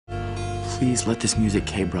please let this music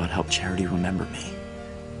Kay brought help Charity remember me?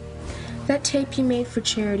 That tape you made for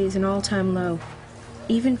Charity is an all-time low.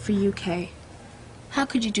 Even for you, Kay. How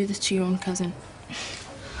could you do this to your own cousin?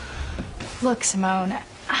 Look, Simone,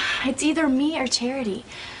 it's either me or Charity.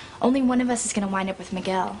 Only one of us is going to wind up with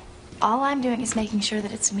Miguel. All I'm doing is making sure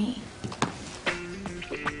that it's me.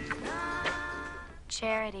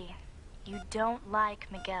 Charity, you don't like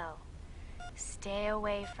Miguel. Stay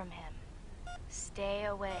away from him. Stay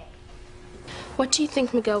away. What do you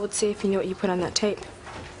think Miguel would say if he knew what you put on that tape?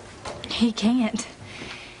 He can't.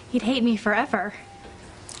 He'd hate me forever.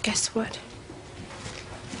 Guess what?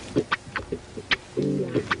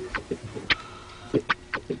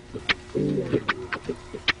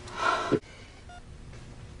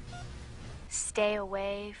 Stay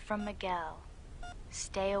away from Miguel.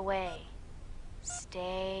 Stay away.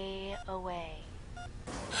 Stay away.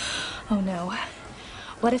 Oh no.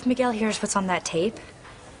 What if Miguel hears what's on that tape?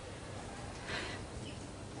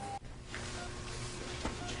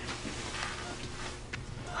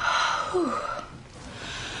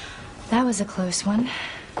 That was a close one.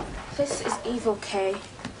 This is evil, Kay.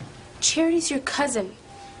 Charity's your cousin.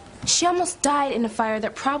 She almost died in a fire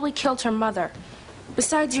that probably killed her mother.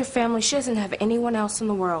 Besides your family, she doesn't have anyone else in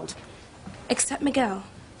the world. Except Miguel.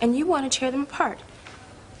 And you want to tear them apart.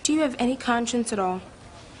 Do you have any conscience at all?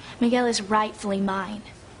 Miguel is rightfully mine.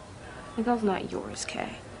 Miguel's not yours,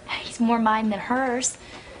 Kay. He's more mine than hers.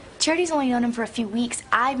 Charity's only known him for a few weeks.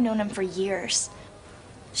 I've known him for years.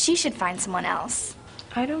 She should find someone else.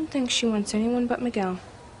 I don't think she wants anyone but Miguel.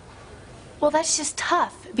 Well, that's just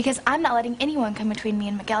tough, because I'm not letting anyone come between me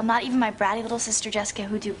and Miguel, not even my bratty little sister Jessica,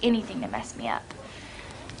 who'd do anything to mess me up.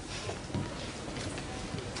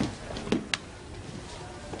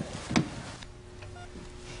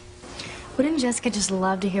 Wouldn't Jessica just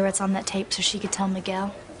love to hear what's on that tape so she could tell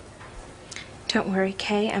Miguel? Don't worry,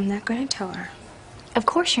 Kay. I'm not going to tell her. Of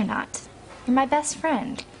course you're not. You're my best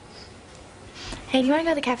friend. Hey, do you want to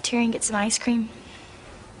go to the cafeteria and get some ice cream?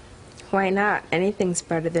 Why not? Anything's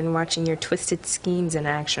better than watching your twisted schemes in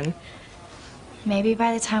action. Maybe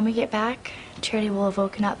by the time we get back, Charity will have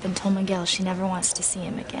woken up and told Miguel she never wants to see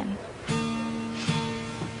him again.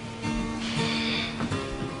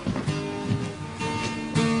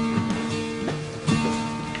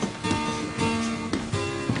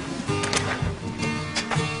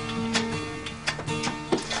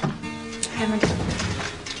 Hi, Miguel.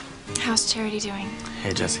 How's Charity doing?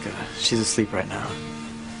 Hey, Jessica. She's asleep right now.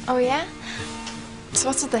 Oh, yeah? So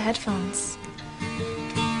what's with the headphones?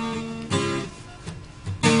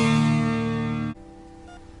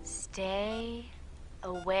 Stay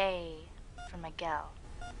away from Miguel.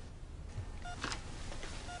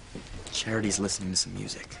 Charity's listening to some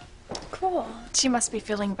music. Cool. She must be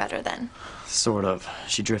feeling better then. Sort of.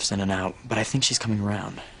 She drifts in and out, but I think she's coming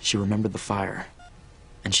around. She remembered the fire,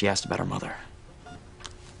 and she asked about her mother.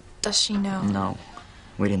 Does she know? No.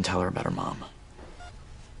 We didn't tell her about her mom.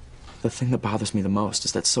 The thing that bothers me the most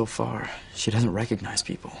is that so far, she doesn't recognize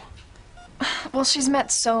people. Well, she's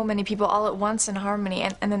met so many people all at once in harmony,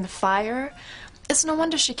 and then the fire. It's no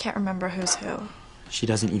wonder she can't remember who's who. She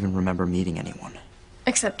doesn't even remember meeting anyone.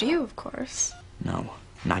 Except you, of course. No,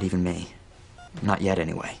 not even me. Not yet,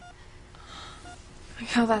 anyway.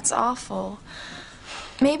 Oh, that's awful.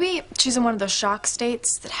 Maybe she's in one of those shock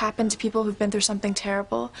states that happen to people who've been through something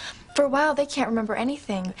terrible. For a while, they can't remember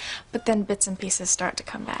anything, but then bits and pieces start to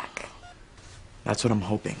come back. That's what I'm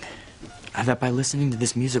hoping. That by listening to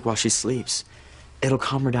this music while she sleeps, it'll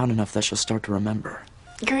calm her down enough that she'll start to remember.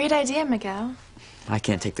 Great idea, Miguel. I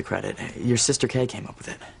can't take the credit. Your sister Kay came up with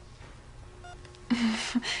it.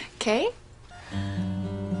 Kay?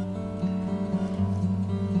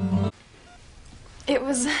 It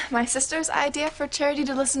was my sister's idea for Charity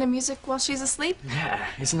to listen to music while she's asleep. Yeah,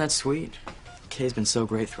 isn't that sweet? Kay's been so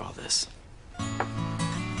great through all this.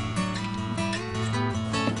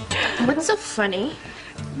 What's so funny?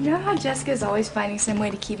 You know how Jessica's always finding some way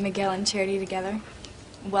to keep Miguel and Charity together?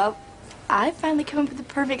 Well, I finally come up with the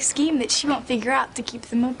perfect scheme that she won't figure out to keep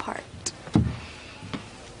them apart.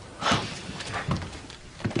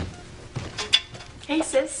 Hey,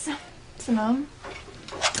 sis. Simone.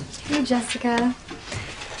 Hey, Jessica.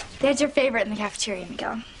 There's your favorite in the cafeteria,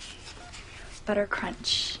 Miguel. Butter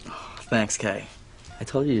crunch. Oh, thanks, Kay. I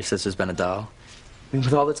told you your sister's been a doll. I mean,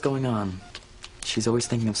 with all that's going on, she's always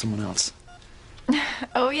thinking of someone else.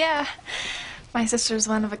 Oh, yeah. My sister's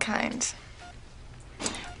one of a kind.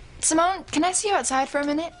 Simone, can I see you outside for a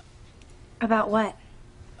minute? About what?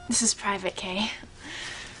 This is private, Kay.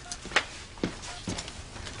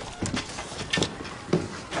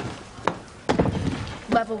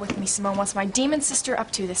 Level with me, Simone. What's my demon sister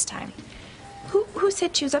up to this time? Who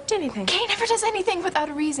said she was up to anything? Kay never does anything without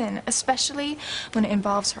a reason, especially when it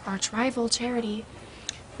involves her arch rival, Charity.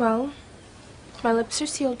 Well, my lips are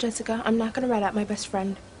sealed, Jessica. I'm not going to rat out my best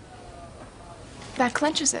friend. That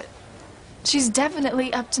clinches it. She's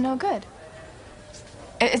definitely up to no good.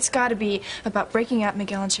 It's got to be about breaking up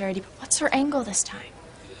Miguel and Charity, but what's her angle this time?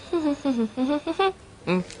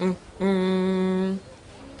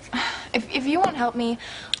 If you won't help me,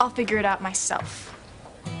 I'll figure it out myself.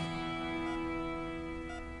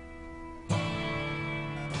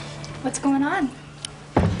 What's going on?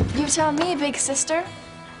 You tell me, big sister.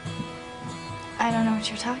 I don't know what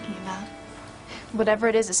you're talking about. Whatever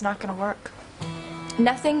it is, it's not going to work.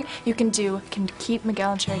 Nothing you can do can keep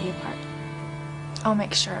Miguel and Charity apart. I'll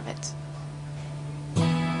make sure of it.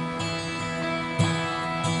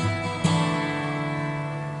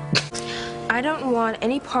 I don't want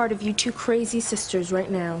any part of you two crazy sisters right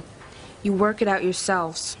now. You work it out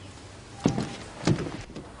yourselves.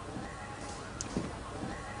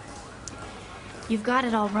 You've got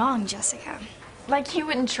it all wrong, Jessica. Like you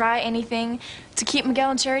wouldn't try anything to keep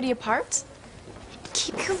Miguel and Charity apart?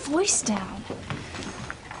 Keep your voice down.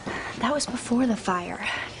 That was before the fire.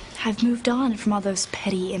 I've moved on from all those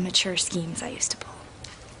petty, immature schemes I used to pull.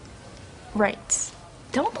 Right.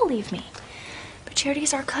 Don't believe me. But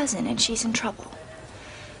Charity's our cousin, and she's in trouble.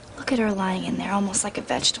 Look at her lying in there, almost like a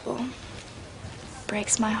vegetable.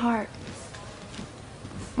 Breaks my heart.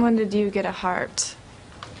 When did you get a heart?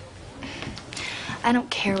 I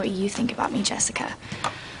don't care what you think about me, Jessica.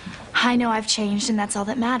 I know I've changed, and that's all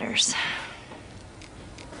that matters.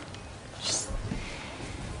 Just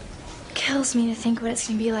kills me to think what it's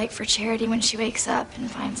going to be like for Charity when she wakes up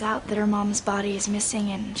and finds out that her mom's body is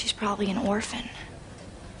missing and she's probably an orphan.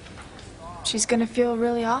 She's gonna feel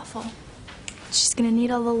really awful. She's going to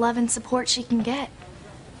need all the love and support she can get.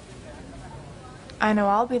 I know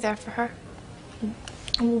I'll be there for her.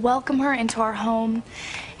 We'll welcome her into our home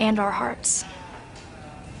and our hearts.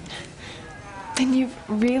 Then you've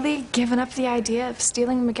really given up the idea of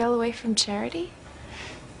stealing Miguel away from Charity?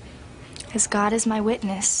 As God is my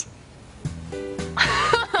witness.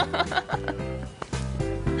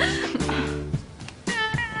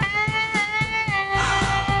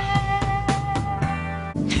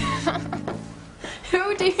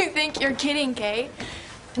 Who do you think you're kidding, Kay?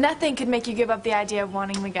 Nothing could make you give up the idea of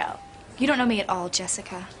wanting Miguel. You don't know me at all,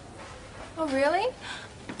 Jessica. Oh, really?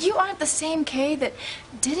 You aren't the same Kay that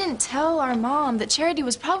didn't tell our mom that Charity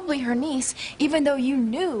was probably her niece, even though you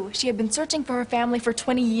knew she had been searching for her family for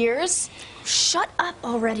 20 years? Shut up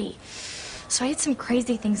already. So I did some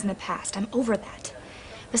crazy things in the past. I'm over that.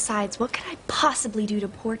 Besides, what could I possibly do to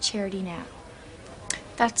poor Charity now?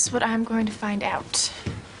 That's what I'm going to find out.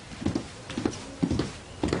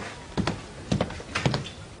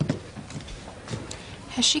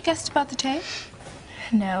 Has she guessed about the tape?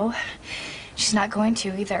 No, she's not going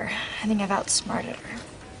to either. I think I've outsmarted her.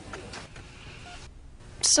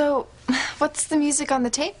 So, what's the music on the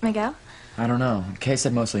tape, Miguel? I don't know. Kay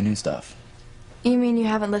said mostly new stuff. You mean you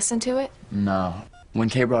haven't listened to it? No. When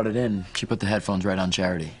Kay brought it in, she put the headphones right on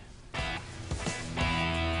Charity.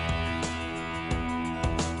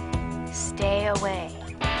 Stay away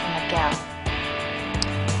from Miguel.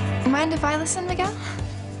 Mind if I listen, Miguel?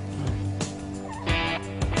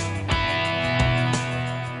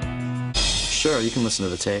 Sure, you can listen to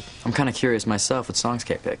the tape. I'm kind of curious myself what songs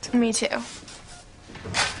Kay picked. Me too.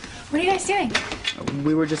 What are you guys doing?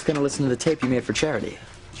 We were just going to listen to the tape you made for Charity.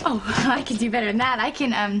 Oh, I can do better than that. I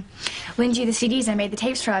can, lend you the CDs I made the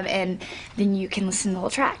tapes from, and then you can listen to the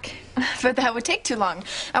whole track. But that would take too long.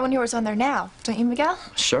 I want to hear what's on there now. Don't you, Miguel?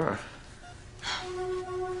 Sure.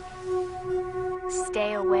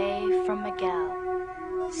 Stay away from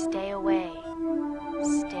Miguel. Stay away.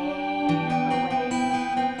 Stay